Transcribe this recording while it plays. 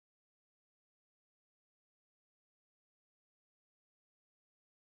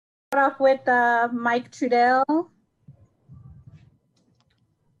off with Mike Trudell.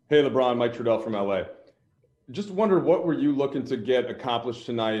 Hey, LeBron, Mike Trudell from LA. Just wondered, what were you looking to get accomplished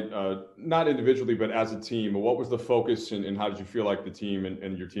tonight, not individually, but as a team? What was the focus, and how did you feel like the team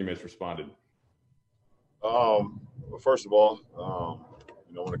and your teammates responded? Well, first of all, I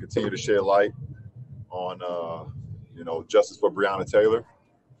want to continue to shed light on, justice for Breonna Taylor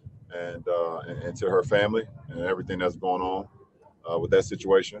and to her family and everything that's going on with that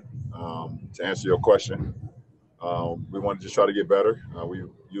situation. To answer your question, we want to just try to get better. We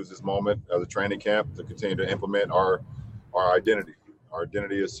use this moment as a training camp to continue to implement our identity. Our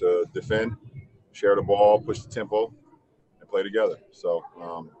identity is to defend, share the ball, push the tempo, and play together. So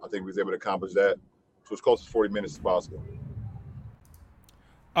I think we was able to accomplish that to as close to 40 minutes as possible.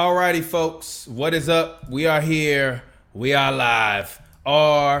 Alrighty, folks, what is up? We are here. We are live.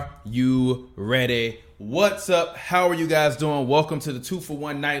 Are you ready? What's up? How are you guys doing? Welcome to the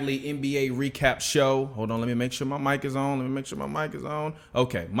 2-for-1 Nightly NBA Recap Show. Hold on, let me make sure my mic is on.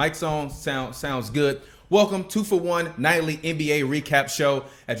 Okay, mic's on. Sounds good. Welcome, 2-for-1 Nightly NBA Recap Show.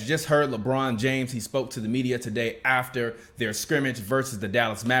 As you just heard, LeBron James, he spoke to the media today after their scrimmage versus the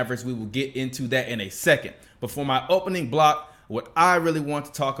Dallas Mavericks. We will get into that in a second. But for my opening block, what I really want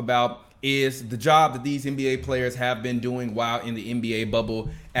to talk about is the job that these NBA players have been doing while in the NBA bubble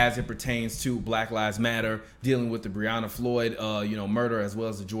as it pertains to Black Lives Matter, dealing with the Breonna Floyd, murder, as well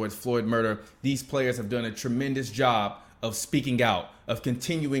as the George Floyd murder. These players have done a tremendous job of speaking out, of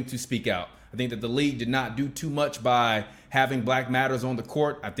continuing to speak out. I think that the league did not do too much by having Black Matters on the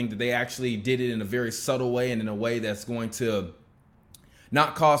court. I think that they actually did it in a very subtle way and in a way that's going to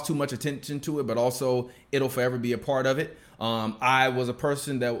not cause too much attention to it, but also it'll forever be a part of it. I was a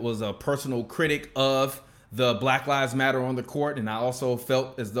person that was a personal critic of the Black Lives Matter on the court, and I also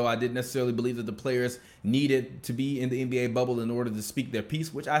felt as though I didn't necessarily believe that the players needed to be in the NBA bubble in order to speak their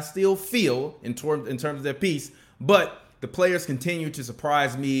piece, which I still feel in terms of their piece. But the players continue to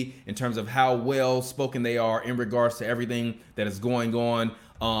surprise me in terms of how well spoken they are in regards to everything that is going on,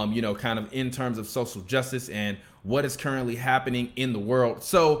 kind of in terms of social justice and what is currently happening in the world.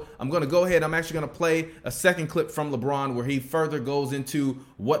 So I'm going to go ahead. I'm actually going to play a second clip from LeBron where he further goes into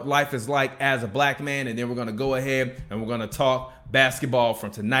what life is like as a black man. And then we're going to go ahead and we're going to talk basketball from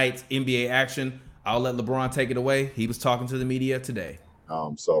tonight's NBA action. I'll let LeBron take it away. He was talking to the media today.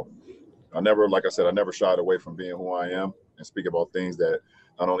 So I never shied away from being who I am and speak about things that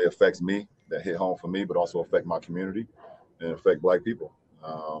not only affects me, that hit home for me, but also affect my community and affect black people.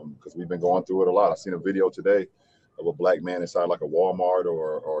 Because we've been going through it a lot. I seen a video today of a black man inside like a Walmart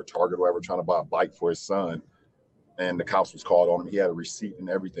or Target or whatever trying to buy a bike for his son. And the cops was called on him. He had a receipt and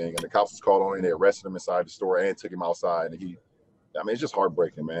everything. And the cops was called on him. And they arrested him inside the store and took him outside. And it's just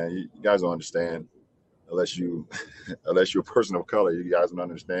heartbreaking, man. You guys don't understand unless you're a person of color. You guys don't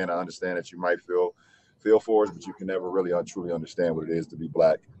understand. I understand that you might feel for us, but you can never really truly understand what it is to be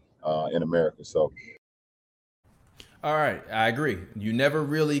black in America. So. All right, I agree. You never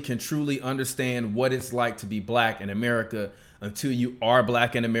really can truly understand what it's like to be black in America until you are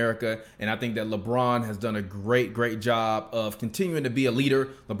black in America. And I think that LeBron has done a great job of continuing to be a leader.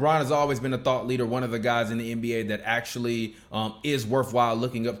 LeBron has always been a thought leader, one of the guys in the NBA that actually is worthwhile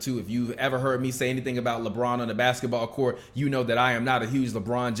looking up to. If you've ever heard me say anything about LeBron on the basketball court, you know that I am not a huge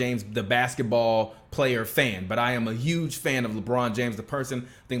LeBron James, the basketball player fan, but I am a huge fan of LeBron James, the person.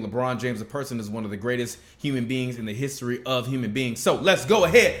 I think LeBron James, the person, is one of the greatest human beings in the history of human beings. So let's go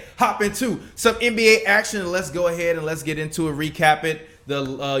ahead, hop into some NBA action, and let's go ahead and let's get into it, recap it.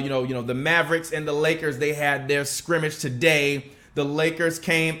 The Mavericks and the Lakers, they had their scrimmage today. The Lakers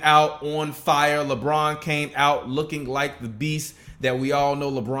came out on fire. LeBron came out looking like the beast that we all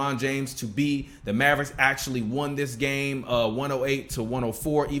know LeBron James to be. The Mavericks actually won this game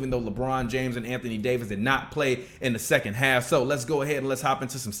 108-104, even though LeBron James and Anthony Davis did not play in the second half. So let's go ahead and let's hop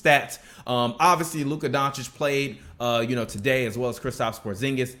into some stats. Obviously, Luka Doncic played today, as well as Kristaps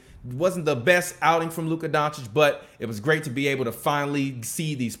Porzingis. It wasn't the best outing from Luka Doncic, but it was great to be able to finally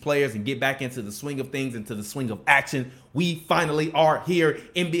see these players and get back into the swing of things, into the swing of action. We finally are here.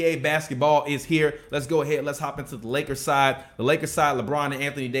 NBA basketball is here. Let's go ahead. Let's hop into the Lakers side. The Lakers side, LeBron and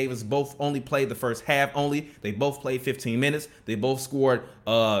Anthony Davis both only played the first half only. They both played 15 minutes. They both scored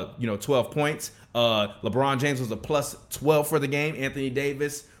 12 points. LeBron James was a plus 12 for the game. Anthony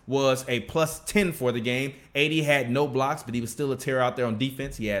Davis was a plus 10 for the game. AD had no blocks, but he was still a terror out there on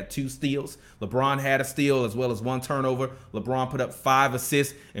defense. He had 2 steals. LeBron had a steal as well as 1 turnover. LeBron put up 5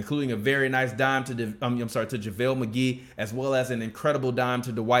 assists, including a very nice dime to JaVale McGee, as well as an incredible dime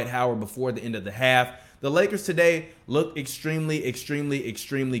to Dwight Howard before the end of the half. The Lakers today look extremely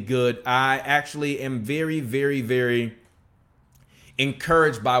good. I actually am very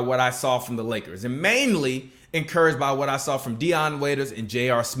encouraged by what I saw from the Lakers, and mainly encouraged by what I saw from Dion Waiters and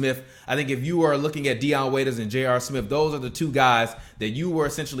J.R. Smith. I think if you are looking at Dion Waiters and J.R. Smith, those are the two guys that you were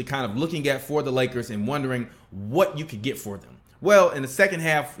essentially kind of looking at for the Lakers and wondering what you could get for them. Well, in the second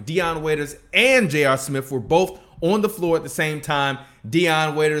half, Dion Waiters and J.R. Smith were both on the floor at the same time.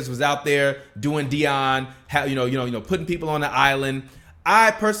 Dion Waiters was out there doing Dion, putting people on the island.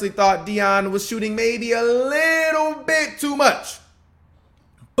 I personally thought Dion was shooting maybe a little bit too much,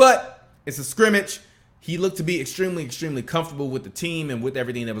 but it's a scrimmage. He looked to be extremely, extremely comfortable with the team and with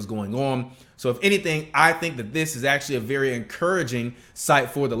everything that was going on. So if anything, I think that this is actually a very encouraging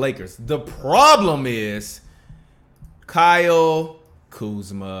sight for the Lakers. The problem is Kyle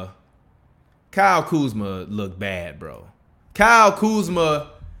Kuzma. Kyle Kuzma looked bad, bro. Kyle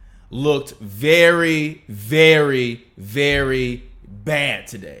Kuzma looked very, very, very bad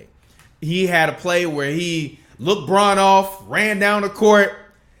today. He had a play where he looked Bron off, ran down the court,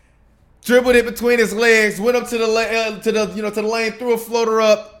 dribbled it between his legs, went up to the lane, threw a floater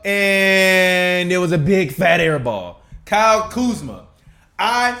up, and it was a big fat air ball. Kyle Kuzma,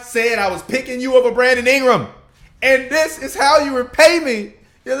 I said I was picking you over Brandon Ingram, and this is how you repay me.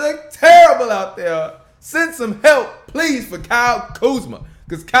 You look terrible out there. Send some help, please, for Kyle Kuzma,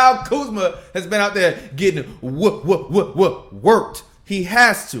 because Kyle Kuzma has been out there getting worked. He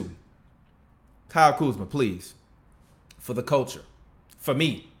has to. Kyle Kuzma, please, for the culture, for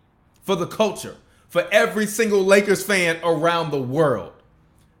me, for the culture, for every single Lakers fan around the world.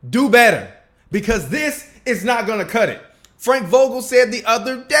 Do better, because this is not going to cut it. Frank Vogel said the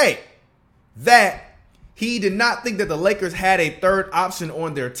other day that he did not think that the Lakers had a third option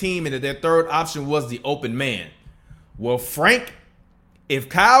on their team and that their third option was the open man. Well, Frank, if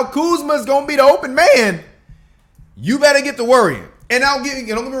Kyle Kuzma is going to be the open man, you better get to worrying. And don't get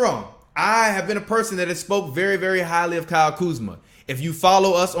me wrong, I have been a person that has spoke very, very highly of Kyle Kuzma. If you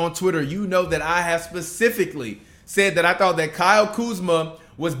follow us on Twitter, you know that I have specifically said that I thought that Kyle Kuzma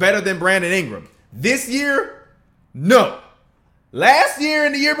was better than Brandon Ingram. This year, no. Last year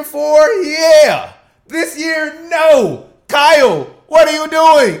and the year before, yeah. This year, no. Kyle, what are you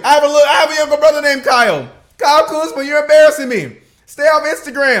doing? I have a younger brother named Kyle. Kyle Kuzma, you're embarrassing me. Stay off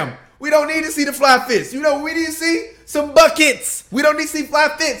Instagram. We don't need to see the fly fits. You know what we need to see? Some buckets. We don't need to see fly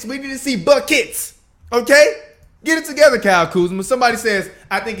fits. We need to see buckets. Okay? Get it together, Kyle Kuzma. Somebody says,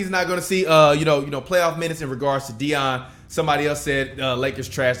 I think he's not going to see, playoff minutes in regards to Dion. Somebody else said Lakers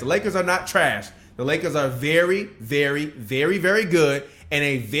trash. The Lakers are not trash. The Lakers are very, very, very, very good and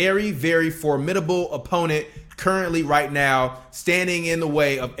a very, very formidable opponent currently right now, standing in the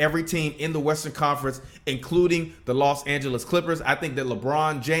way of every team in the Western Conference, including the Los Angeles Clippers. I think that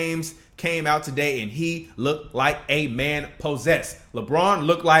LeBron James came out today and he looked like a man possessed. LeBron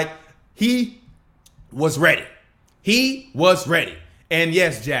looked like he was ready. He was ready. And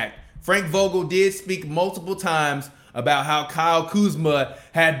yes, Jack, Frank Vogel did speak multiple times about how Kyle Kuzma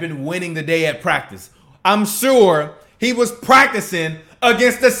had been winning the day at practice. I'm sure he was practicing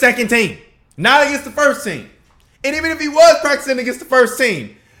against the second team, not against the first team. And even if he was practicing against the first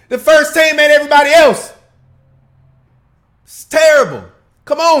team ain't everybody else. It's terrible.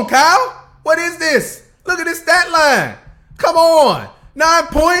 Come on, Kyle. What is this? Look at this stat line. Come on. 9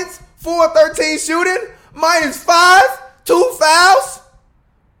 points, 4-13 shooting, -5, 2 fouls,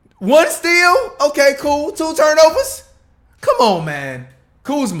 1 steal. Okay, cool. 2 turnovers. Come on, man.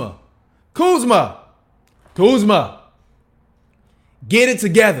 Kuzma. Get it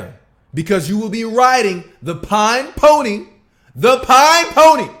together, because you will be riding the Pine Pony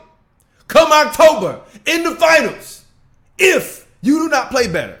come October in the finals if you do not play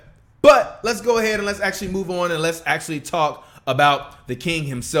better. But let's go ahead and let's actually move on and let's actually talk about the king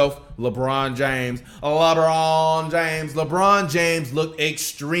himself, LeBron James. LeBron James looked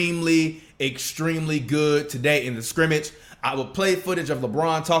extremely, extremely good today in the scrimmage. I will play footage of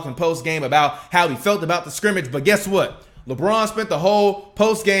LeBron talking post-game about how he felt about the scrimmage, but guess what? LeBron spent the whole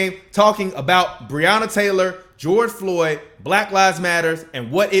post-game talking about Breonna Taylor, George Floyd, Black Lives Matter, and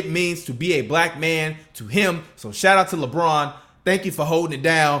what it means to be a black man to him. So shout out to LeBron. Thank you for holding it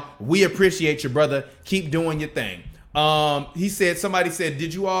down. We appreciate you, brother. Keep doing your thing. He said,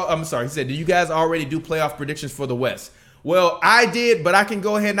 did you guys already do playoff predictions for the West? Well, I did, but I can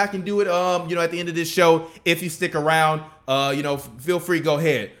go ahead and I can do it, at the end of this show. If you stick around, feel free, go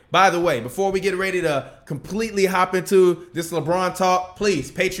ahead. By the way, before we get ready to completely hop into this LeBron talk, please,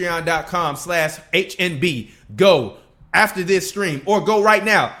 patreon.com/HNB. Go after this stream or go right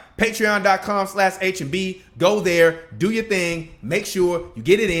now. Patreon.com/H&B. Go there, do your thing, make sure you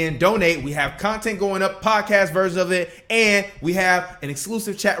get it in, donate. We have content going up, podcast version of it, and we have an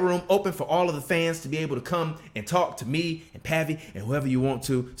exclusive chat room open for all of the fans to be able to come and talk to me and Pavi and whoever you want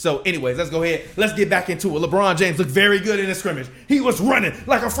to. So anyways, let's go ahead. Let's get back into it. LeBron James looked very good in the scrimmage. He was running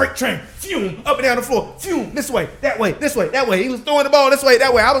like a freight train. Fume, up and down the floor. Fume, this way, that way, this way, that way. He was throwing the ball this way,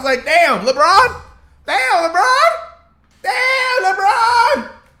 that way. I was like, damn, LeBron. Damn, LeBron. Damn,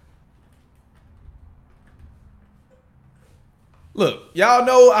 LeBron. Look, y'all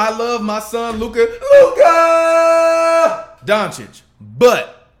know I love my son Luka Doncic,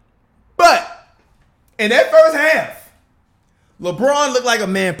 but in that first half, LeBron looked like a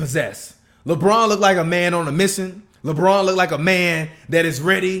man possessed. LeBron looked like a man on a mission. LeBron looked like a man that is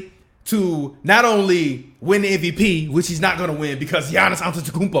ready to not only win the MVP, which he's not going to win because Giannis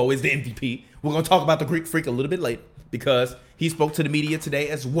Antetokounmpo is the MVP. We're going to talk about the Greek Freak a little bit later because he spoke to the media today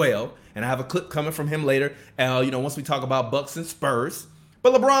as well. And I have a clip coming from him later, once we talk about Bucks and Spurs.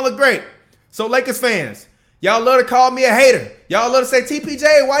 But LeBron looked great. So Lakers fans, y'all love to call me a hater. Y'all love to say,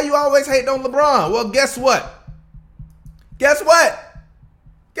 TPJ, why you always hating on LeBron? Well, guess what? Guess what?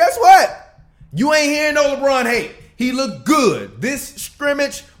 You ain't hearing no LeBron hate. He looked good. This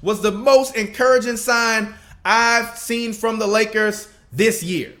scrimmage was the most encouraging sign I've seen from the Lakers this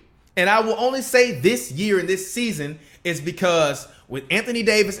year. And I will only say this year and this season is because with Anthony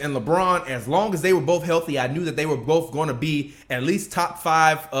Davis and LeBron, as long as they were both healthy, I knew that they were both going to be at least top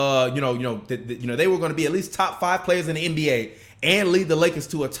five. They were going to be at least top five players in the NBA and lead the Lakers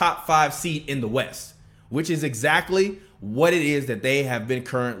to a top 5 seed in the West, which is exactly what it is that they have been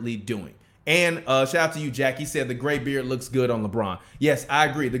currently doing. And shout out to you, Jack. He said the gray beard looks good on LeBron. Yes, I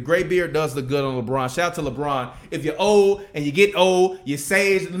agree. The gray beard does look good on LeBron. Shout out to LeBron. If you're old and you get old, you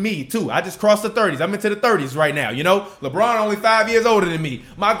sage me too. I just crossed the 30s. I'm into the 30s right now. LeBron only 5 years older than me.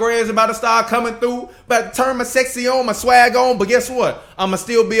 My gray is about to start coming through. About to turn my sexy on, my swag on. But guess what? I'ma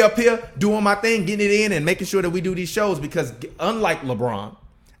still be up here doing my thing, getting it in, and making sure that we do these shows because unlike LeBron,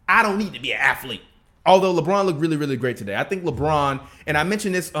 I don't need to be an athlete. Although LeBron looked really, really great today. I think LeBron, and I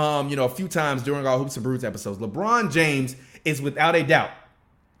mentioned this, a few times during our Hoops and Brews episodes, LeBron James is without a doubt,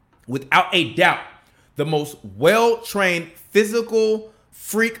 the most well-trained physical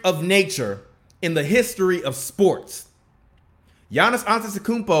freak of nature in the history of sports. Giannis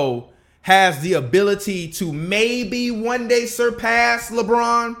Antetokounmpo has the ability to maybe one day surpass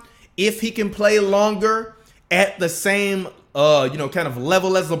LeBron if he can play longer at the same, kind of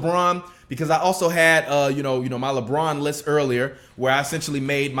level as LeBron. Because I also had, my LeBron list earlier, where I essentially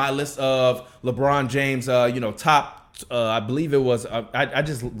made my list of LeBron James, top. I believe it was. I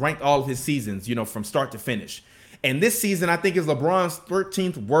just ranked all of his seasons, from start to finish. And this season, I think, is LeBron's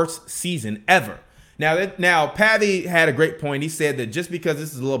 13th worst season ever. Now, Pavi had a great point. He said that just because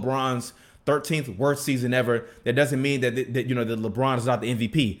this is LeBron's 13th worst season ever, that doesn't mean that LeBron is not the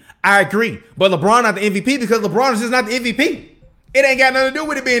MVP. I agree, but LeBron not the MVP because LeBron is just not the MVP. It ain't got nothing to do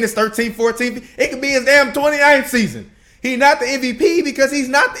with it being his 13th, 14th. It could be his damn 29th season. He's not the MVP because he's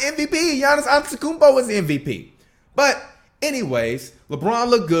not the MVP. Giannis Antetokounmpo is the MVP. But anyways, LeBron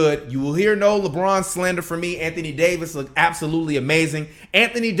looked good. You will hear no LeBron slander from me. Anthony Davis looked absolutely amazing.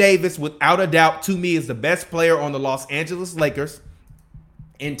 Anthony Davis, without a doubt, to me, is the best player on the Los Angeles Lakers.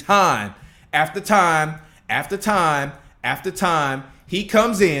 In time, after time, after time, after time, he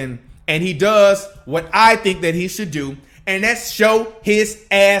comes in and he does what I think that he should do. And that's show his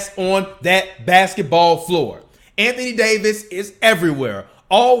ass on that basketball floor. Anthony Davis is everywhere,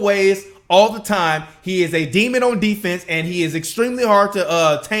 always, all the time. He is a demon on defense, and he is extremely hard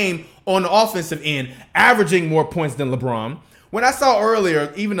to tame on the offensive end, averaging more points than LeBron. When I saw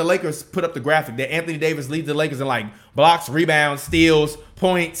earlier, even the Lakers put up the graphic that Anthony Davis leads the Lakers in blocks, rebounds, steals,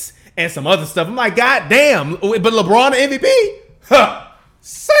 points, and some other stuff. I'm like, God damn, but LeBron the MVP? Huh,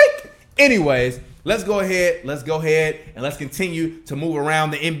 psych. Anyways, let's go ahead and let's continue to move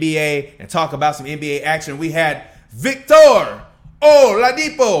around the NBA and talk about some NBA action. We had Victor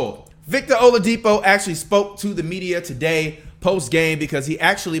Oladipo. Victor Oladipo actually spoke to the media today post-game because he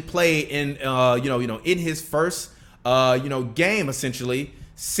actually played in in his first game essentially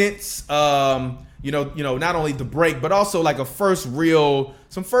since not only the break but also like some first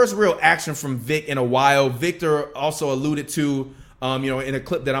real action from Vic in a while. Victor also alluded to in a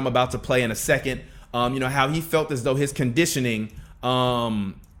clip that I'm about to play in a second, how he felt as though his conditioning,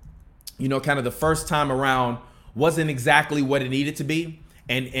 kind of the first time around wasn't exactly what it needed to be.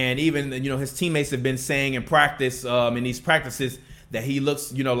 And even, his teammates have been saying in practice, in these practices, that he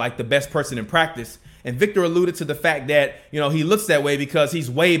looks, like the best person in practice. And Victor alluded to the fact that, he looks that way because he's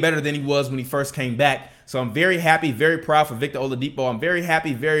way better than he was when he first came back. So I'm very happy, very proud for Victor Oladipo. I'm very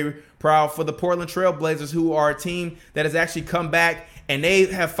happy, very proud for the Portland Trail Blazers, who are a team that has actually come back, and they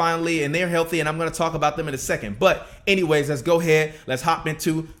have finally, and they're healthy, and I'm going to talk about them in a second. But anyways, let's go ahead. Let's hop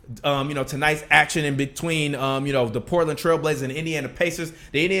into, tonight's action in between, the Portland Trail Blazers and Indiana Pacers.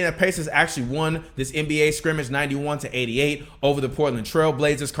 The Indiana Pacers actually won this NBA scrimmage 91-88 over the Portland Trail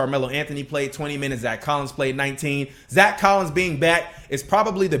Blazers. Carmelo Anthony played 20 minutes. Zach Collins played 19. Zach Collins being back is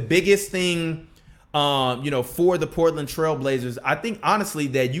probably the biggest thing, for the Portland Trail Blazers, I think, honestly,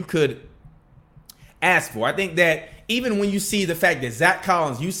 that you could ask for. I think that even when you see the fact that Zach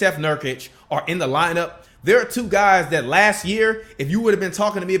Collins, Jusuf Nurkic are in the lineup, there are two guys that last year, if you would have been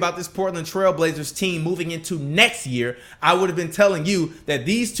talking to me about this Portland Trail Blazers team moving into next year, I would have been telling you that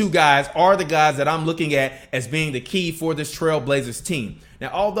these two guys are the guys that I'm looking at as being the key for this Trail Blazers team. Now,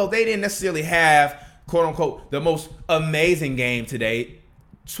 although they didn't necessarily have, quote unquote, the most amazing game today,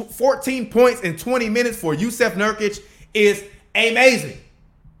 14 points in 20 minutes for Jusuf Nurkic is amazing.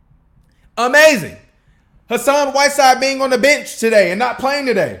 Amazing. Hassan Whiteside being on the bench today and not playing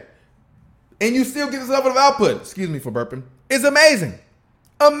today, and you still get this level of output, excuse me for burping, is amazing.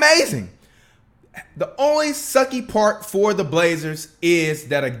 Amazing. The only sucky part for the Blazers is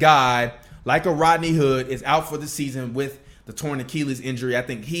that a guy like a Rodney Hood is out for the season with the torn Achilles injury. I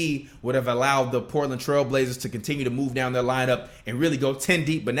think he would have allowed the Portland Trail Blazers to continue to move down their lineup and really go 10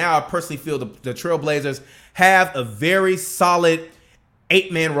 deep. But now I personally feel the Trail Blazers have a very solid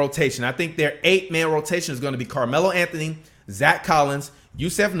 8-man rotation. I think their 8-man rotation is going to be Carmelo Anthony, Zach Collins,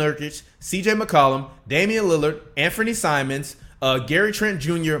 Jusuf Nurkic, CJ McCollum, Damian Lillard, Anthony Simons, Gary Trent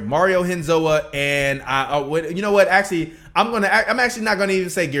Jr., Mario Hezonja, and you know what? Actually, I'm actually not going to even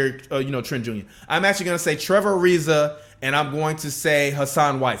say Gary, Trent Jr. I'm actually going to say Trevor Ariza, and I'm going to say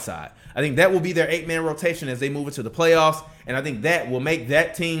Hassan Whiteside. I think that will be their 8-man rotation as they move into the playoffs, and I think that will make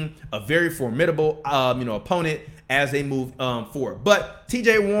that team a very formidable, opponent as they move forward. But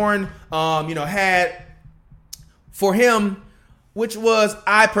T.J. Warren, had for him, which was,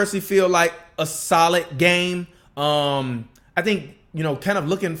 I personally feel like, a solid game. I think, kind of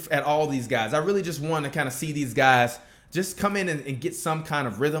looking at all these guys, I really just want to kind of see these guys just come in and get some kind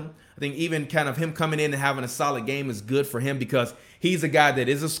of rhythm. I think even kind of him coming in and having a solid game is good for him because he's a guy that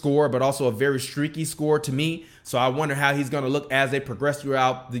is a scorer, but also a very streaky scorer to me. So I wonder how he's going to look as they progress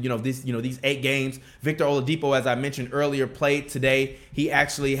throughout these 8 games. Victor Oladipo, as I mentioned earlier, played today. He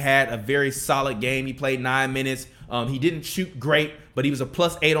actually had a very solid game. He played 9 minutes. He didn't shoot great, but he was a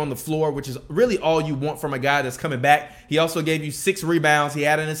 +8 on the floor, which is really all you want from a guy that's coming back. He also gave you 6 rebounds. He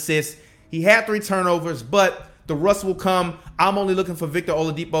had an assist. He had 3 turnovers, but the rust will come. I'm only looking for Victor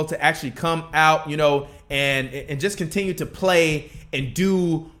Oladipo to actually come out, and just continue to play and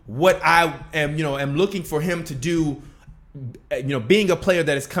do what I am looking for him to do, being a player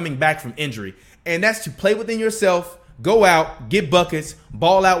that is coming back from injury. And that's to play within yourself, go out, get buckets,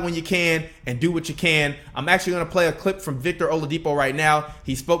 ball out when you can, and do what you can. I'm actually going to play a clip from Victor Oladipo right now.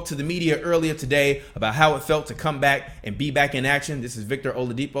 He spoke to the media earlier today about how it felt to come back and be back in action. This is Victor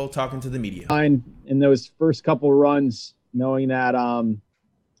Oladipo talking to the media. In those first couple runs, knowing that,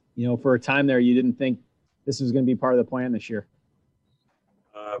 for a time there, you didn't think this was going to be part of the plan this year?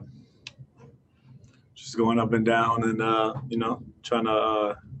 Just going up and down and, trying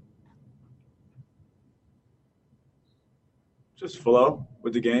to just flow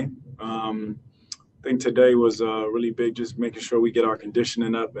with the game. I think today was really big, just making sure we get our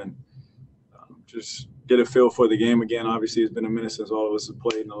conditioning up and just get a feel for the game again. Obviously, it's been a minute since all of us have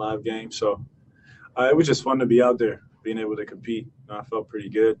played in a live game. So it was just fun to be out there, being able to compete. I felt pretty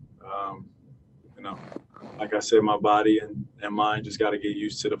good. Like I said, my body and mind just got to get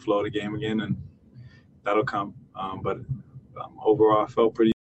used to the flow of the game again, and that'll come. But overall, I felt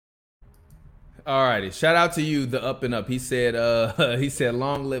pretty. All righty. Shout out to you, the Up and Up. He said,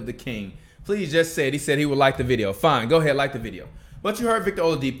 long live the king. Please just say it. He said he would like the video. Fine. Go ahead, like the video. But you heard Victor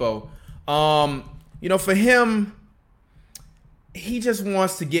Oladipo. For him, he just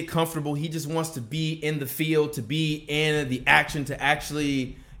wants to get comfortable. He just wants to be in the field, to be in the action, to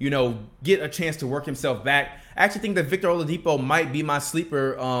actually, get a chance to work himself back. I actually think that Victor Oladipo might be my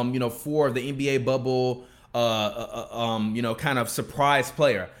sleeper, for the NBA bubble, kind of surprise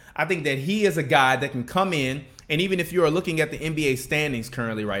player. I think that he is a guy that can come in, and even if you are looking at the NBA standings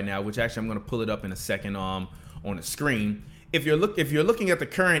currently right now, which actually I'm going to pull it up in a second on the screen. If you're looking at the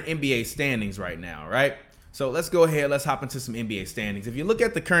current NBA standings right now, right? So let's go ahead. Let's hop into some NBA standings. If you look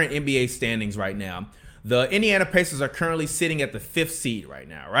at the current NBA standings right now, the Indiana Pacers are currently sitting at the 5th seed right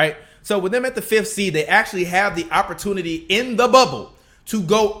now, right? So with them at the 5th seed, they actually have the opportunity in the bubble to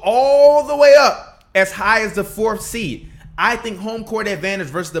go all the way up as high as the 4th seed. I think home court advantage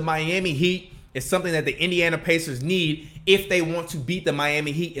versus the Miami Heat is something that the Indiana Pacers need if they want to beat the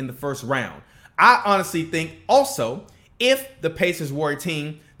Miami Heat in the first round. I honestly think also if the Pacers were a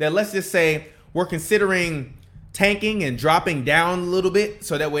team that, let's just say, we're considering tanking and dropping down a little bit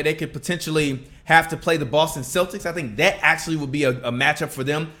so that way they could potentially have to play the Boston Celtics, I think that actually would be a matchup for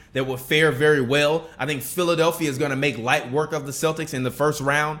them that will fare very well. I think Philadelphia is going to make light work of the Celtics in the first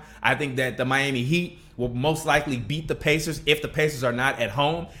round. I think that the Miami Heat will most likely beat the Pacers if the Pacers are not at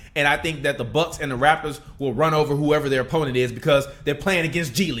home. And I think that the Bucks and the Raptors will run over whoever their opponent is because they're playing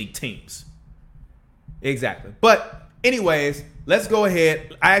against G League teams. Exactly. But anyways, let's go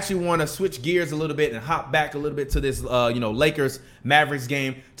ahead. I actually want to switch gears a little bit and hop back a little bit to this, Lakers Mavericks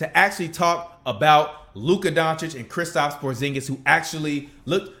game to actually talk about Luka Doncic and Kristaps Porzingis, who actually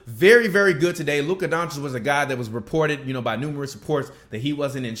looked very, very good today. Luka Doncic was a guy that was reported, by numerous reports that he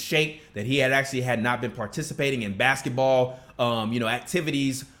wasn't in shape, that he had not been participating in basketball,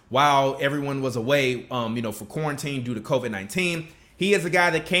 activities while everyone was away, for quarantine due to COVID-19. He is a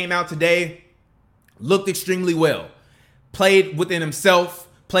guy that came out today, looked extremely well, played within himself,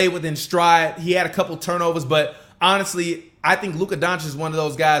 played within stride. He had a couple turnovers, but honestly, I think Luka Doncic is one of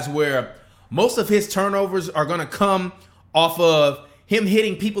those guys where most of his turnovers are going to come off of him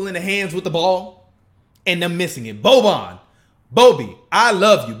hitting people in the hands with the ball and them missing it. Bobby, I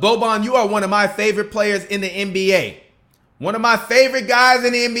love you. Boban, you are one of my favorite players in the NBA. One of my favorite guys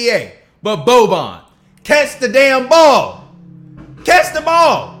in the NBA. But Boban, catch the damn ball. Catch the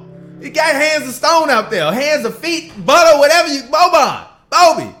ball. You got hands of stone out there. Hands of feet, butter, whatever you.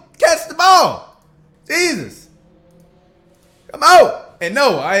 Bobby, catch the ball. Jesus. Come out. And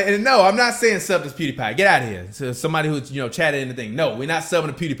no, I'm not saying sub to PewDiePie. Get out of here. So somebody who's, chatted anything. No, we're not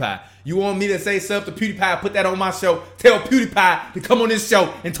subbing to PewDiePie. You want me to say sub to PewDiePie, put that on my show, tell PewDiePie to come on this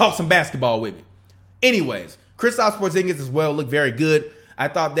show and talk some basketball with me. Anyways, Kristaps Porzingis as well looked very good. I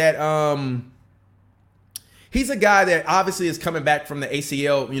thought that he's a guy that obviously is coming back from the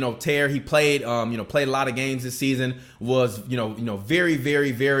ACL, tear. He played, played a lot of games this season, was, very,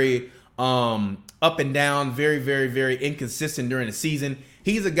 very, very up and down, very, very, very inconsistent during the season.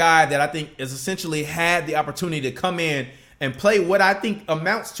 He's a guy that I think has essentially had the opportunity to come in and play what I think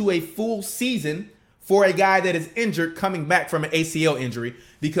amounts to a full season for a guy that is injured coming back from an ACL injury,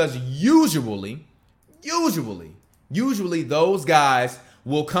 because usually those guys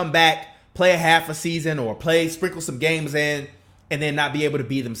will come back, play a half a season or sprinkle some games in, and then not be able to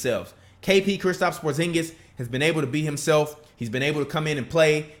be themselves. Kristaps Porzingis has been able to be himself. He's been able to come in and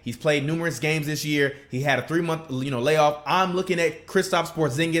play. He's played numerous games this year. He had a 3-month, layoff. I'm looking at Kristaps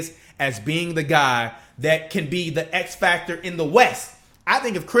Porzingis as being the guy that can be the X factor in the West. I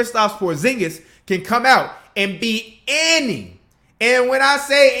think if Kristaps Porzingis can come out and be any, and when I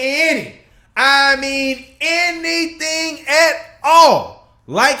say any, I mean anything at all,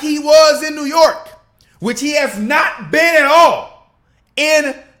 like he was in New York, which he has not been at all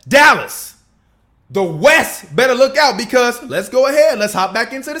in Dallas. The West better look out, because let's go ahead. Let's hop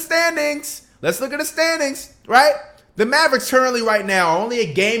back into the standings. Let's look at the standings, right? The Mavericks currently right now are only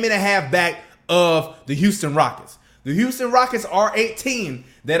a game and a half back of the Houston Rockets. The Houston Rockets are a team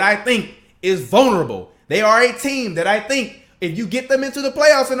that I think is vulnerable. They are a team that I think if you get them into the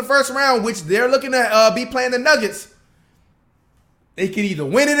playoffs in the first round, which they're looking to be playing the Nuggets, they can either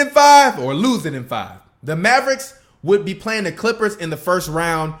win it in 5 or lose it in 5. The Mavericks would be playing the Clippers in the first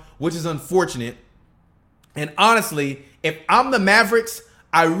round, which is unfortunate. And honestly, if I'm the Mavericks,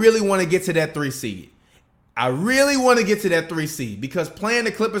 I really want to get to that 3 seed. Because playing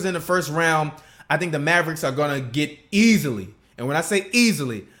the Clippers in the first round, I think the Mavericks are going to get easily, and when I say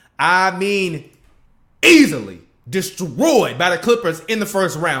easily, I mean easily destroyed by the Clippers in the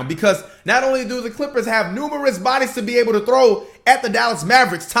first round, because not only do the Clippers have numerous bodies to be able to throw at the Dallas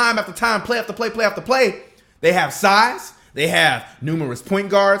Mavericks time after time, play after play, they have size. They have numerous point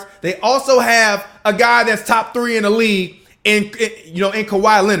guards. They also have a guy that's top 3 in the league in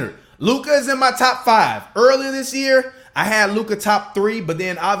Kawhi Leonard. Luka is in my top 5. Earlier this year, I had Luka top 3, but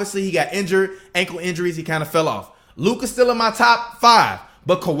then obviously he got injured, ankle injuries, he kind of fell off. Luka's still in my top 5,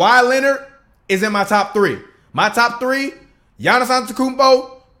 but Kawhi Leonard is in my top 3. My top 3, Giannis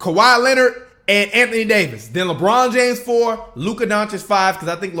Antetokounmpo, Kawhi Leonard, and Anthony Davis. Then LeBron James 4, Luka Doncic 5, because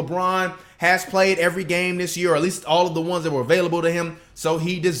I think LeBron has played every game this year, or at least all of the ones that were available to him. So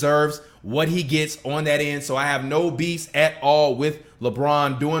he deserves what he gets on that end. So I have no beef at all with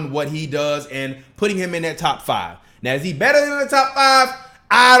LeBron doing what he does and putting him in that top 5. Now, is he better than the top 5?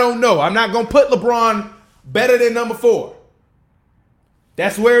 I don't know. I'm not going to put LeBron better than number 4.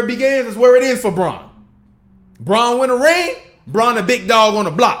 That's where it begins. That's where it ends for Bron. Bron win a ring. Bron a big dog on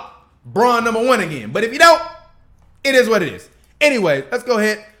the block. Bron #1 again. But if you don't, it is what it is. Anyway, let's go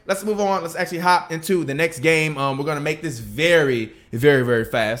ahead. Let's move on. Let's actually hop into the next game. We're going to make this very, very, very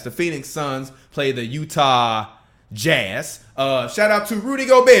fast. The Phoenix Suns play the Utah Jazz. Shout out to Rudy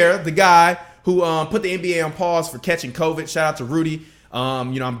Gobert, the guy who put the NBA on pause for catching COVID. Shout out to Rudy.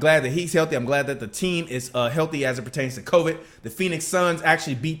 I'm glad that he's healthy. I'm glad that the team is healthy as it pertains to COVID. The Phoenix Suns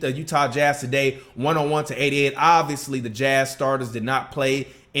actually beat the Utah Jazz today, 101-88. Obviously, the Jazz starters did not play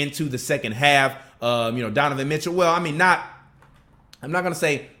into the second half. Donovan Mitchell. Well, I'm not going to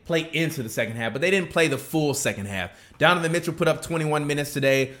say play into the second half, but they didn't play the full second half. Donovan Mitchell put up 21 minutes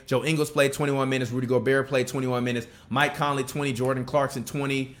today. Joe Ingles played 21 minutes. Rudy Gobert played 21 minutes. Mike Conley, 20. Jordan Clarkson,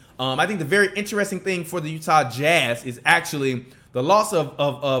 20. I think the very interesting thing for the Utah Jazz is actually the loss of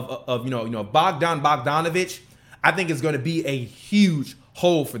Bogdan Bogdanovic. I think is going to be a huge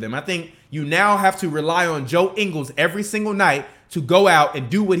hole for them. I think you now have to rely on Joe Ingles every single night to go out and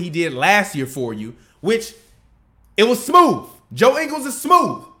do what he did last year for you, which it was smooth. Joe Ingles is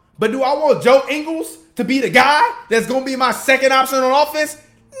smooth. But do I want Joe Ingles to be the guy that's going to be my second option on offense?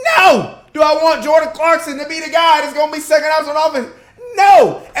 No. Do I want Jordan Clarkson to be the guy that's going to be second option on offense?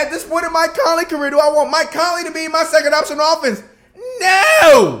 No. At this point in my Conley career, do I want Mike Conley to be my second option on offense?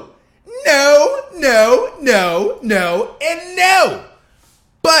 No. No, and no.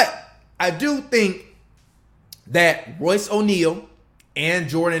 But I do think that Royce O'Neal and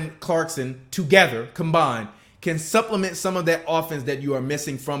Jordan Clarkson together, combined, can supplement some of that offense that you are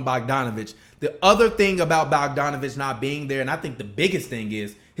missing from Bogdanovic. The other thing about Bogdanovic not being there, and I think the biggest thing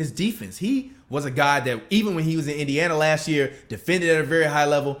is his defense. He was a guy that even when he was in Indiana last year, defended at a very high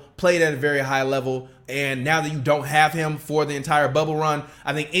level, played at a very high level, and now that you don't have him for the entire bubble run,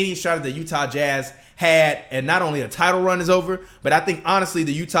 I think any shot at the Utah Jazz had, and not only a title run is over, but I think honestly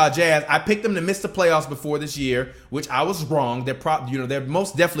the Utah Jazz, I picked them to miss the playoffs before this year, which I was wrong. They're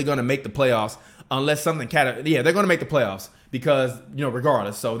most definitely going to make the playoffs unless something they're going to make the playoffs because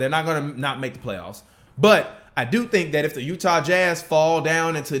regardless, so they're not going to not make the playoffs. But I do think that if the Utah Jazz fall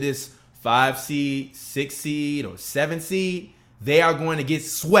down into this 5 seed, 6 seed, or 7 seed, they are going to get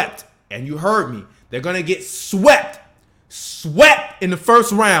swept. And you heard me. They're going to get swept in the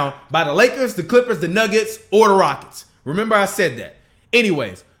first round by the Lakers, the Clippers, the Nuggets, or the Rockets. Remember I said that.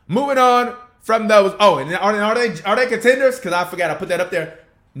 Anyways, moving on from those. Oh, and are they contenders? Because I forgot I put that up there.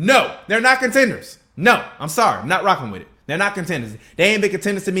 No, they're not contenders. No, I'm sorry. I'm not rocking with it. They're not contenders. They ain't been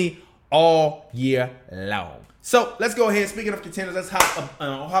contenders to me all year long. So let's go ahead. Speaking of contenders, let's hop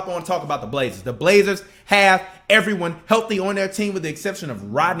on and talk about the Blazers. The Blazers have everyone healthy on their team with the exception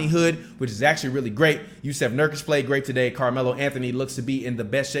of Rodney Hood, which is actually really great. Yusef Nurkic played great today. Carmelo Anthony looks to be in the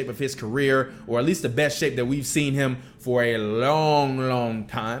best shape of his career, or at least the best shape that we've seen him for a long, long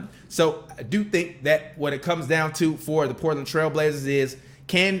time. So I do think that what it comes down to for the Portland Trail Blazers is,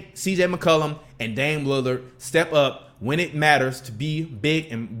 can CJ McCollum and Dame Lillard step up when it matters to be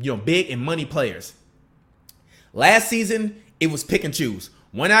big and money players? Last season, it was pick and choose.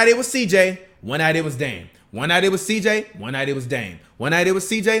 One night it was CJ, one night it was Dame. One night it was CJ, one night it was Dame. One night it was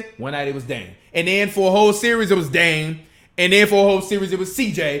CJ, one night it was Dame. And then for a whole series it was Dame. And then for a whole series it was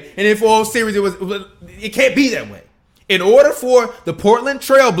CJ. And then for a whole series it can't be that way. In order for the Portland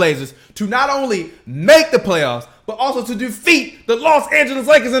Trail Blazers to not only make the playoffs, but also to defeat the Los Angeles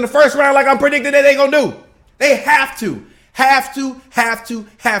Lakers in the first round like I'm predicting that they're going to do. They have to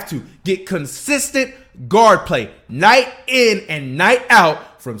get consistent guard play night in and night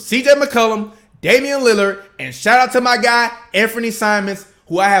out from CJ McCollum, Damian Lillard, and shout out to my guy, Anthony Simons,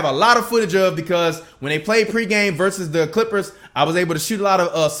 who I have a lot of footage of because when they played pregame versus the Clippers, I was able to shoot a lot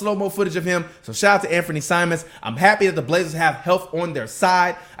of slow-mo footage of him. So shout out to Anthony Simons. I'm happy that the Blazers have health on their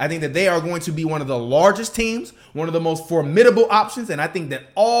side. I think that they are going to be one of the largest teams, one of the most formidable options, and I think that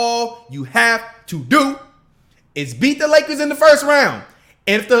all you have to do is beat the Lakers in the first round.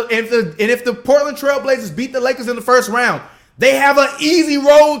 And if the Portland Trail Blazers beat the Lakers in the first round, they have an easy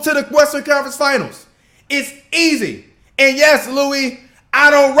road to the Western Conference Finals. It's easy. And yes, Louis, I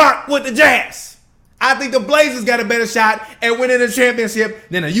don't rock with the Jazz. I think the Blazers got a better shot at winning the championship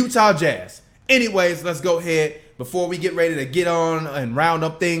than the Utah Jazz. Anyways, let's go ahead. Before we get ready to get on and round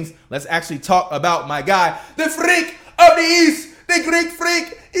up things, let's actually talk about my guy, the freak of the East, the Greek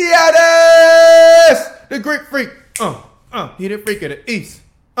freak, Giannis, the Greek freak. He the freak of the East.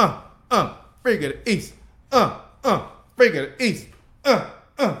 Freak of the East. Freak of the East.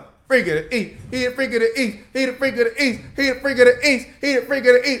 Freak of the East. He the freak of the East. He the freak of the East. He the freak of the East. He the freak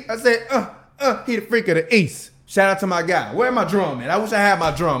of the East. I said, he the freak of the East. Shout out to my guy. Where my drum, man? I wish I had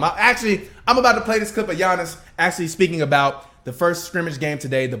my drum. I'm about to play this clip of Giannis actually speaking about the first scrimmage game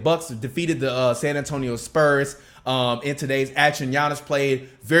today. The Bucks defeated the San Antonio Spurs. in today's action. Giannis played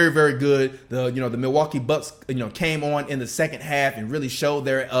very, very good. The Milwaukee Bucks, came on in the second half and really showed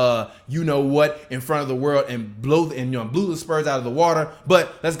their what in front of the world and blew the Spurs out of the water.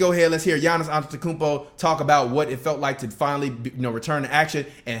 But let's go ahead. Let's hear Giannis Antetokounmpo talk about what it felt like to finally return to action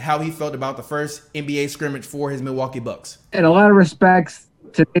and how he felt about the first NBA scrimmage for his Milwaukee Bucks. In a lot of respects,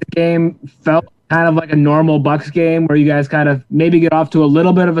 today's game felt kind of like a normal Bucks game where you guys kind of maybe get off to a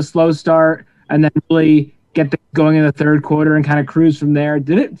little bit of a slow start and then really get things going in the third quarter and kind of cruise from there.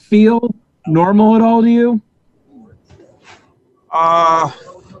 Did it feel normal at all to you?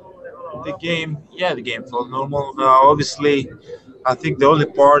 The game felt normal. Obviously, I think the only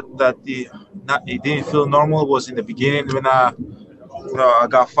part that it didn't feel normal was in the beginning when I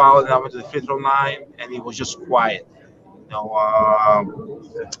got fouled and I went to the free throw line and it was just quiet.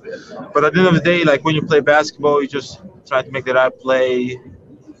 But at the end of the day, like when you play basketball, you just try to make the right play.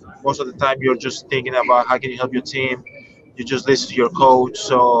 Most of the time, you're just thinking about how can you help your team. You just listen to your coach.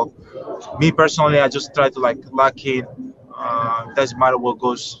 So, me personally, I just try to lock in. It doesn't matter what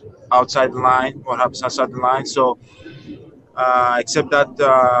goes outside the line, what happens outside the line. So, except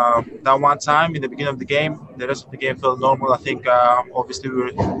that one time in the beginning of the game, the rest of the game felt normal. I think obviously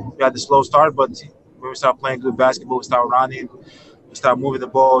we had the slow start, but when we start playing good basketball, we start running, we start moving the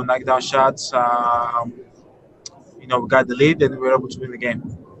ball, knock down shots. We got the lead and we were able to win the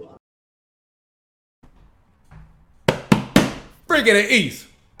game. Freak of the East.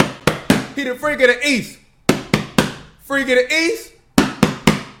 He the freak of the East. Freak of the East.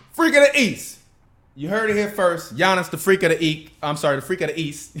 Freak of the East. You heard it here first. Giannis, the freak of the East. I'm sorry, the freak of the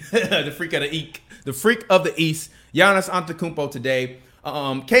East. The freak of the East. The freak of the East. Giannis Antetokounmpo today.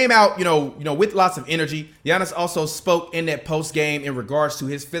 Came out, with lots of energy. Giannis also spoke in that post game in regards to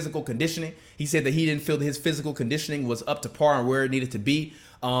his physical conditioning. He said that he didn't feel that his physical conditioning was up to par and where it needed to be,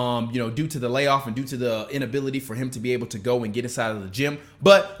 due to the layoff and due to the inability for him to be able to go and get inside of the gym.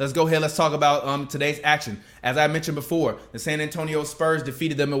 But let's go ahead. Let's talk about today's action. As I mentioned before, the San Antonio Spurs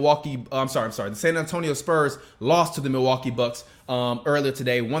defeated the The San Antonio Spurs lost to the Milwaukee Bucks earlier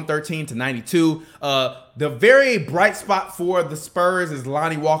today, 113-92. The very bright spot for the Spurs is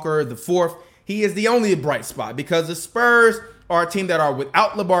Lonnie Walker IV. He is the only bright spot because the Spurs are a team that are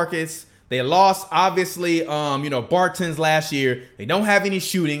without LaMarcus. They lost, obviously, Bartons last year. They don't have any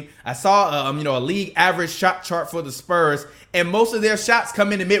shooting. I saw, a league average shot chart for the Spurs, and most of their shots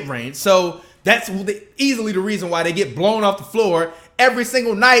come in the mid-range. So that's easily the reason why they get blown off the floor every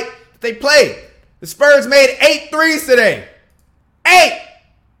single night they play. The Spurs made 8 threes today. 8!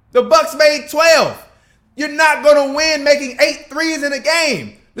 The Bucks made 12. You're not going to win making 8 threes in a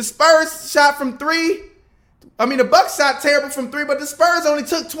game. The Spurs shot from 3. The Bucks shot terrible from 3, but the Spurs only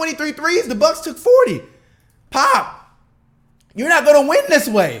took 23 threes. The Bucks took 40. Pop, you're not going to win this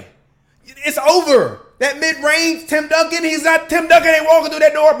way. It's over. That mid-range, Tim Duncan ain't walking through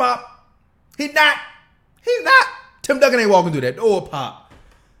that door, Pop. He's not. Tim Duncan ain't walking through that door, Pop.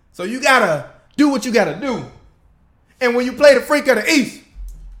 So you got to do what you got to do. And when you play the freak of the East,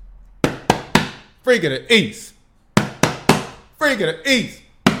 freak of the East, freak of the East,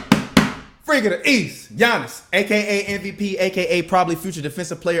 freak of the East, Giannis, a.k.a. MVP, a.k.a. probably future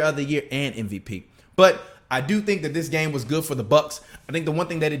defensive player of the year and MVP. But I do think that this game was good for the Bucks. I think the one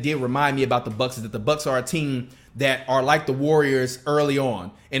thing that it did remind me about the Bucks is that the Bucks are a team that are like the Warriors early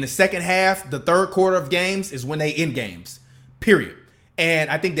on. In the second half, the third quarter of games is when they end games, period. And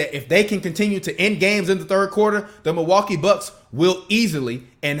I think that if they can continue to end games in the third quarter, the Milwaukee Bucks will easily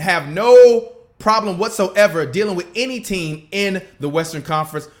and have no problem whatsoever dealing with any team in the Western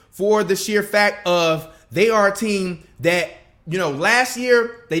Conference for the sheer fact of they are a team that, last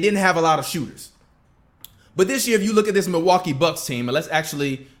year they didn't have a lot of shooters. But this year, if you look at this Milwaukee Bucks team, and let's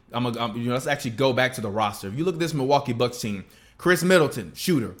actually go back to the roster. If you look at this Milwaukee Bucks team, Chris Middleton,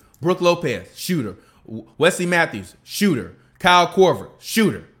 shooter. Brook Lopez, shooter. Wesley Matthews, shooter. Kyle Korver,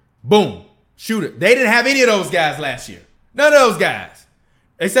 shooter. Boom, shooter. They didn't have any of those guys last year. None of those guys,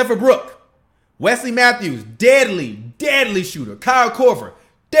 except for Brook. Wesley Matthews, deadly shooter. Kyle Korver,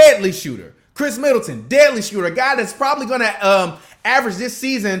 deadly shooter. Chris Middleton, deadly shooter. A guy that's probably going to average this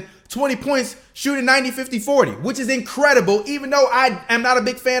season 20 points, shooting 90, 50, 40, which is incredible, even though I am not a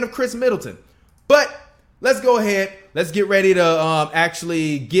big fan of Chris Middleton. But let's go ahead. Let's get ready to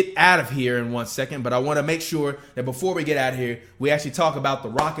actually get out of here in 1 second. But I want to make sure that before we get out of here, we actually talk about the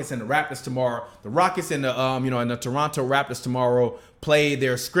Rockets and the Raptors tomorrow. The Rockets and the and the Toronto Raptors tomorrow play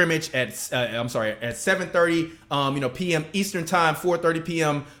their scrimmage at 7:30 p.m. Eastern time, 4:30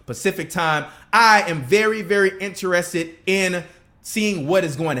 p.m. Pacific time. I am very, very interested in seeing what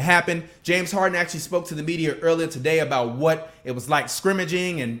is going to happen. James Harden actually spoke to the media earlier today about what it was like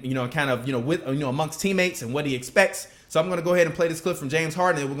scrimmaging and, kind of, with, amongst teammates and what he expects. So I'm going to go ahead and play this clip from James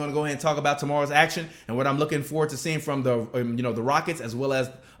Harden, and we're going to go ahead and talk about tomorrow's action and what I'm looking forward to seeing from the, the Rockets as well as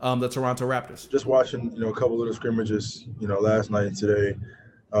the Toronto Raptors. Just watching, a couple of the scrimmages, last night and today,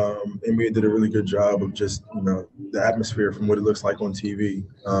 NBA did a really good job of just, the atmosphere from what it looks like on TV.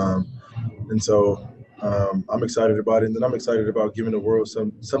 And so I'm excited about it. And then I'm excited about giving the world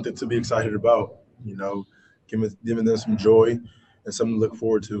something to be excited about, giving them some joy and something to look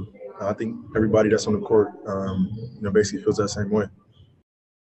forward to. I think everybody that's on the court, basically feels that same way.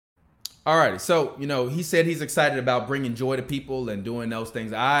 All right. So, he said he's excited about bringing joy to people and doing those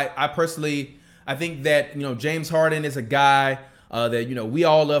things. I personally, I think that, James Harden is a guy that, we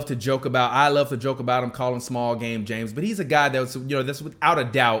all love to joke about. I love to joke about him, call him small game James, but he's a guy that's, that's without a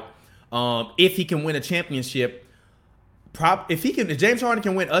doubt, if he can win a championship, if James Harden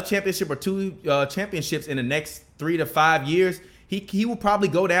can win a championship or two championships in the next 3 to 5 years, he will probably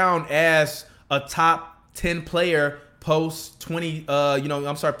go down as a top 10 player post 2000.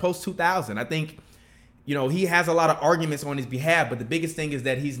 I think, he has a lot of arguments on his behalf, but the biggest thing is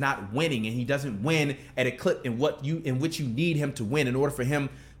that he's not winning, and he doesn't win at a clip in which you need him to win in order for him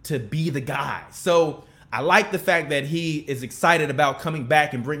to be the guy. So I like the fact that he is excited about coming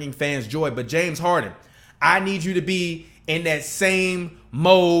back and bringing fans joy. But James Harden, I need you to be in that same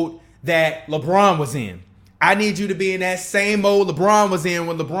mode that LeBron was in. I need you to be in that same mode LeBron was in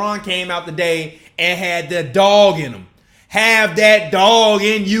when LeBron came out today and had the dog in him. Have that dog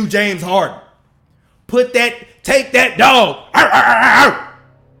in you, James Harden. Take that dog.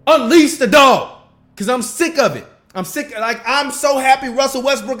 Unleash the dog. Because I'm sick of it. I'm so happy Russell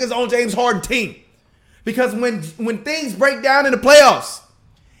Westbrook is on James Harden's team. Because when things break down in the playoffs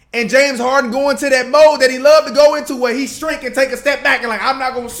and James Harden go into that mode that he loved to go into where he shrink and take a step back and I'm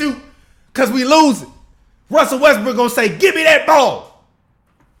not going to shoot because we lose it. Russell Westbrook going to say, give me that ball.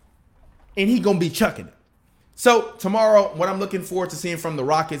 And he going to be chucking it. So tomorrow, what I'm looking forward to seeing from the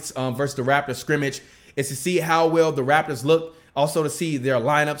Rockets versus the Raptors scrimmage is to see how well the Raptors look. Also to see their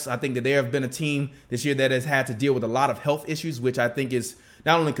lineups. I think that they have been a team this year that has had to deal with a lot of health issues, which I think is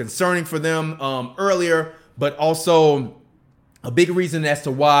not only concerning for them earlier, but also a big reason as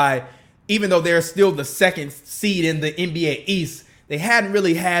to why, even though they're still the second seed in the NBA East, they hadn't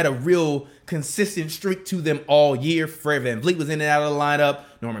really had a real consistent streak to them all year. Fred VanVleet was in and out of the lineup.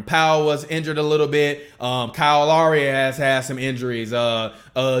 Norman Powell was injured a little bit. Kyle Lowry has had some injuries. Mark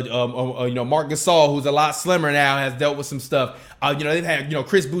Gasol, who's a lot slimmer now, has dealt with some stuff. They've had,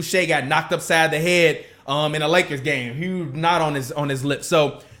 Chris Boucher got knocked upside the head in a Lakers game. He was not on his lip.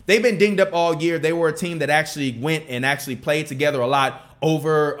 So they've been dinged up all year. They were a team that actually went and actually played together a lot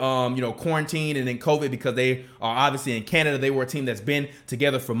over quarantine and then COVID, because they are obviously in Canada. They were a team that's been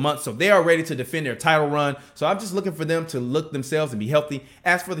together for months, so they are ready to defend their title run. So I'm just looking for them to look themselves and be healthy.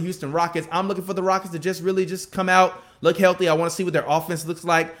 As for the Houston Rockets, I'm looking for the Rockets to just come out, look healthy. I want to see what their offense looks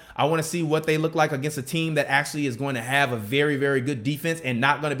like. I want to see what they look like against a team that actually is going to have a very, very good defense and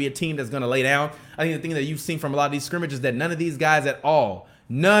not going to be a team that's going to lay down. I think the thing that you've seen from a lot of these scrimmages is that none of these guys at all,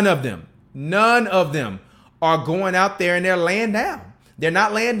 none of them are going out there and they're laying down. They're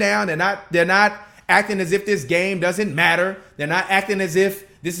not laying down. They're not acting as if this game doesn't matter. They're not acting as if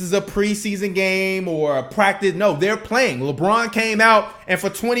this is a preseason game or a practice. No, they're playing. LeBron came out and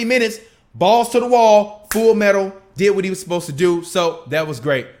for 20 minutes, balls to the wall, full metal, did what he was supposed to do. So that was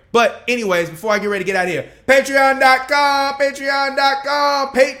great. But anyways, before I get ready to get out of here,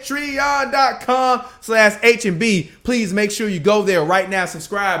 patreon.com/H&B. Please make sure you go there right now.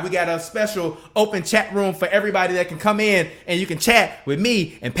 Subscribe. We got a special open chat room for everybody that can come in and you can chat with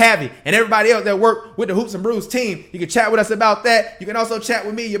me and Pavi and everybody else that work with the Hoops and Brews team. You can chat with us about that. You can also chat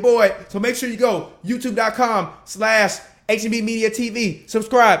with me, your boy. So make sure you go youtube.com/H&B Media TV.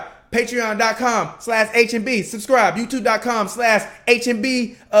 Subscribe. Patreon.com/H&B. Subscribe.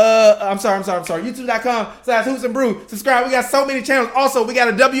 YouTube.com/H&B. YouTube.com/Hoops and Brew. Subscribe. We got so many channels. Also, we got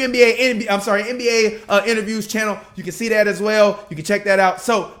a NBA interviews channel. You can see that as well. You can check that out.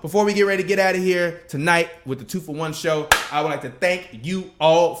 So before we get ready to get out of here tonight with the 2-for-1 show, I would like to thank you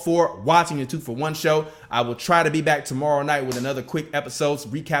all for watching the 2-for-1 show. I will try to be back tomorrow night with another quick episode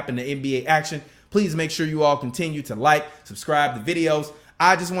recapping the NBA action. Please make sure you all continue to like, subscribe the videos.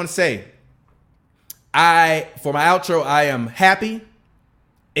 I just want to say, for my outro, I am happy,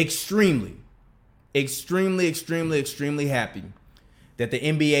 extremely happy that the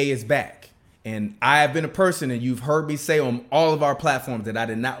NBA is back. And I have been a person, and you've heard me say on all of our platforms, that I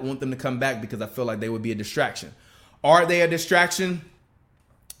did not want them to come back because I feel like they would be a distraction. Are they a distraction?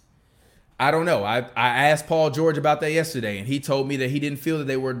 I don't know. I asked Paul George about that yesterday, and he told me that he didn't feel that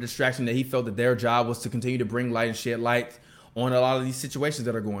they were a distraction, that he felt that their job was to continue to bring light and shed light on a lot of these situations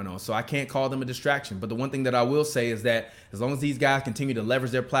that are going on. So I can't call them a distraction. But the one thing that I will say is that as long as these guys continue to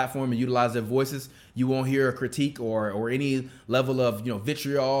leverage their platform and utilize their voices, you won't hear a critique or any level of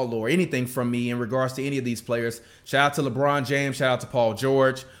vitriol or anything from me in regards to any of these players. Shout out to LeBron James. Shout out to Paul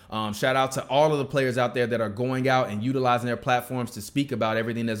George. Shout out to all of the players out there that are going out and utilizing their platforms to speak about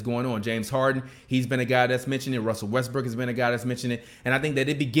everything that's going on. James Harden, he's been a guy that's mentioned it. Russell Westbrook has been a guy that's mentioned it. And I think that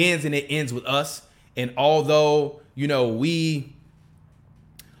it begins and it ends with us. And although we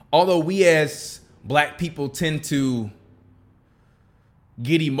as black people tend to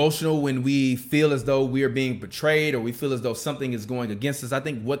get emotional when we feel as though we are being betrayed or we feel as though something is going against us, I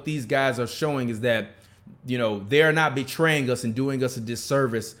think what these guys are showing is that they're not betraying us and doing us a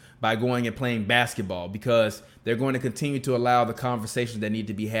disservice by going and playing basketball, because they're going to continue to allow the conversations that need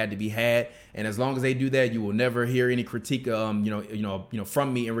to be had. And as long as they do that, you will never hear any critique, from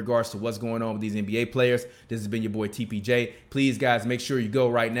me in regards to what's going on with these NBA players. This has been your boy TPJ. Please, guys, make sure you go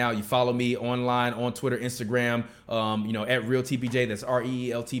right now. You follow me online on Twitter, Instagram, at Real TPJ. That's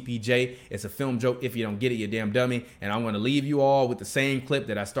REELTPJ. It's a film joke. If you don't get it, you damn dummy. And I'm going to leave you all with the same clip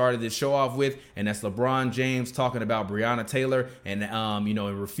that I started this show off with, and that's LeBron James talking about Breonna Taylor and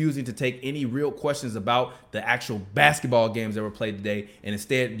refusing to take any real questions about the actual basketball games that were played today, and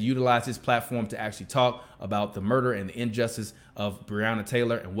instead utilize his platform to actually talk about the murder and the injustice of Breonna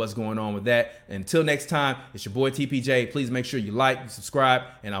Taylor and what's going on with that. Until next time, it's your boy TPJ. Please make sure you like, subscribe,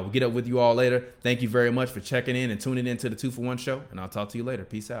 and I will get up with you all later. Thank you very much for checking in and tuning in to the 2 for 1 show, and I'll talk to you later.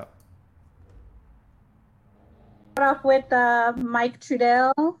 Peace out. Start off with Mike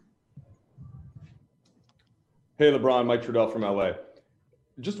Trudell. Hey, LeBron, Mike Trudell from LA.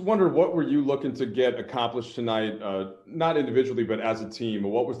 Just wondered, what were you looking to get accomplished tonight, not individually, but as a team?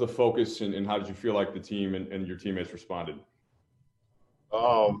 What was the focus, and how did you feel like the team and your teammates responded?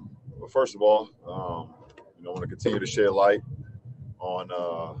 Well, first of all, I want to continue to shed light on,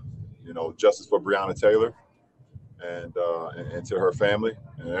 justice for Breonna Taylor and to her family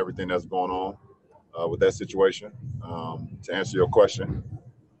and everything that's going on with that situation. To answer your question,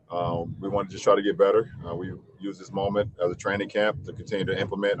 we want to just try to get better. We use this moment as a training camp to continue to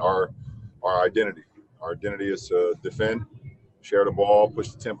implement our identity. Our identity is to defend, share the ball, push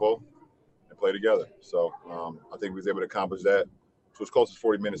the tempo, and play together. So I think we was able to accomplish that to as close as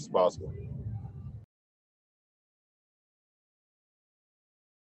 40 minutes as possible.